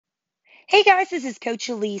Hey guys, this is Coach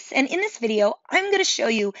Elise, and in this video, I'm going to show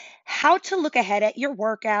you how to look ahead at your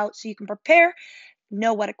workout so you can prepare,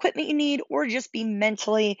 know what equipment you need, or just be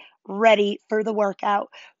mentally ready for the workout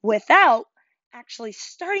without actually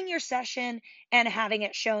starting your session and having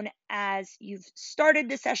it shown as you've started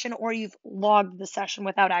the session or you've logged the session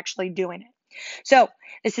without actually doing it. So,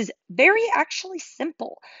 this is very actually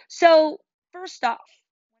simple. So, first off,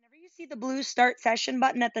 whenever you see the blue start session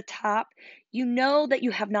button at the top, you know that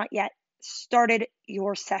you have not yet started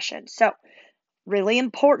your session. So, really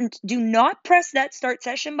important, do not press that start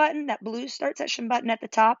session button, that blue start session button at the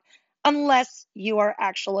top, unless you are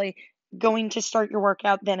actually going to start your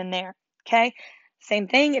workout then and there. Okay? Same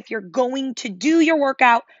thing, if you're going to do your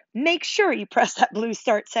workout, make sure you press that blue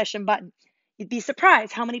start session button. You'd be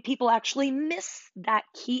surprised how many people actually miss that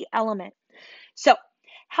key element. So,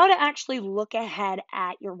 how to actually look ahead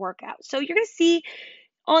at your workout. So, you're going to see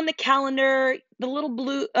on the calendar the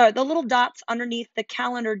little dots underneath the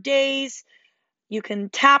calendar days. You can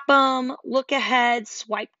tap them, look ahead,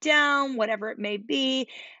 swipe down, whatever it may be,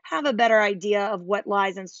 have a better idea of what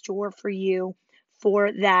lies in store for you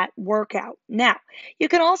for that workout. Now, you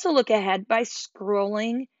can also look ahead by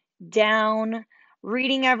scrolling down,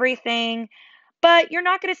 reading everything, but you're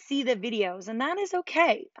not going to see the videos, and that is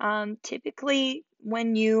okay. Typically,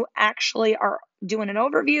 when you actually are doing an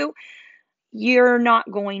overview, you're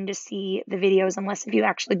not going to see the videos unless if you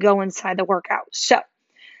actually go inside the workout. So,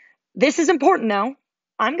 this is important though.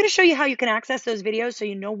 I'm going to show you how you can access those videos so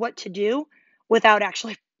you know what to do without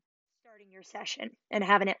actually starting your session and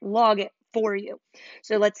having it log it for you.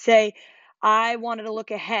 So let's say I wanted to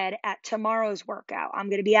look ahead at tomorrow's workout. I'm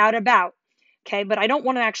going to be out about, okay, but I don't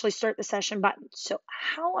want to actually start the session button. So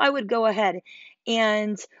how I would go ahead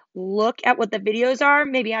and look at what the videos are,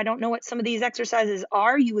 maybe I don't know what some of these exercises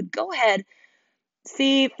are, you would go ahead,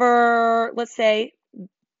 see for, let's say,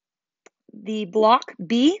 the block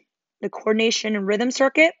B, the coordination and rhythm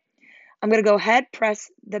circuit. I'm going to go ahead,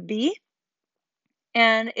 press the B,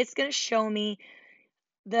 and it's going to show me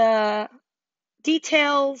the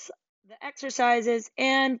details, the exercises,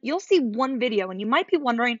 and you'll see one video. And you might be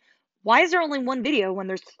wondering, why is there only one video when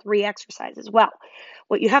there's 3 exercises? Well,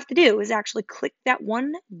 what you have to do is actually click that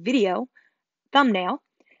one video thumbnail,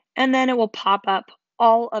 and then it will pop up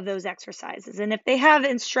all of those exercises. And if they have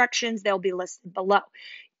instructions, they'll be listed below.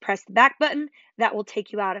 Press the back button, that will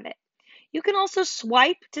take you out of it. You can also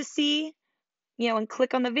swipe to see, and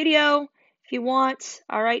click on the video if you want,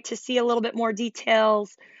 all right, to see a little bit more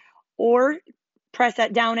details, or press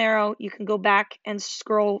that down arrow. You can go back and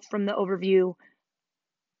scroll from the overview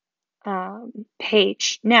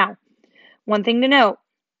page. Now, one thing to note,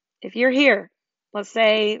 if you're here, let's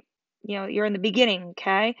say, you're in the beginning,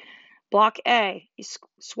 okay, block A, you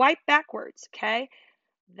swipe backwards, okay,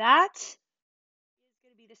 that is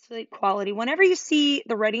going to be the sleep quality. Whenever you see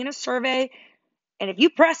the readiness survey, and if you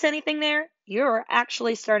press anything there, you're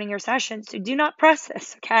actually starting your session. So do not press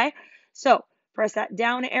this, okay? So press that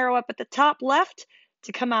down arrow up at the top left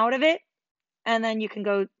to come out of it, and then you can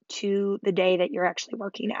go to the day that you're actually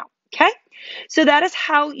working out, okay? So that is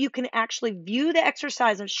how you can actually view the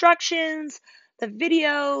exercise instructions, the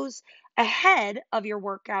videos ahead of your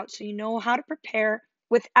workout so you know how to prepare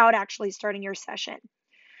without actually starting your session.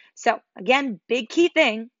 So again, big key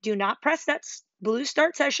thing, do not press that blue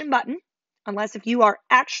start session button unless if you are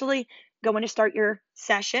actually going to start your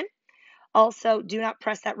session. Also, do not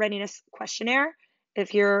press that readiness questionnaire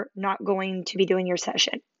if you're not going to be doing your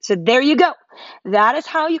session. So there you go. That is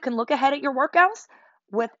how you can look ahead at your workouts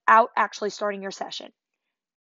without actually starting your session.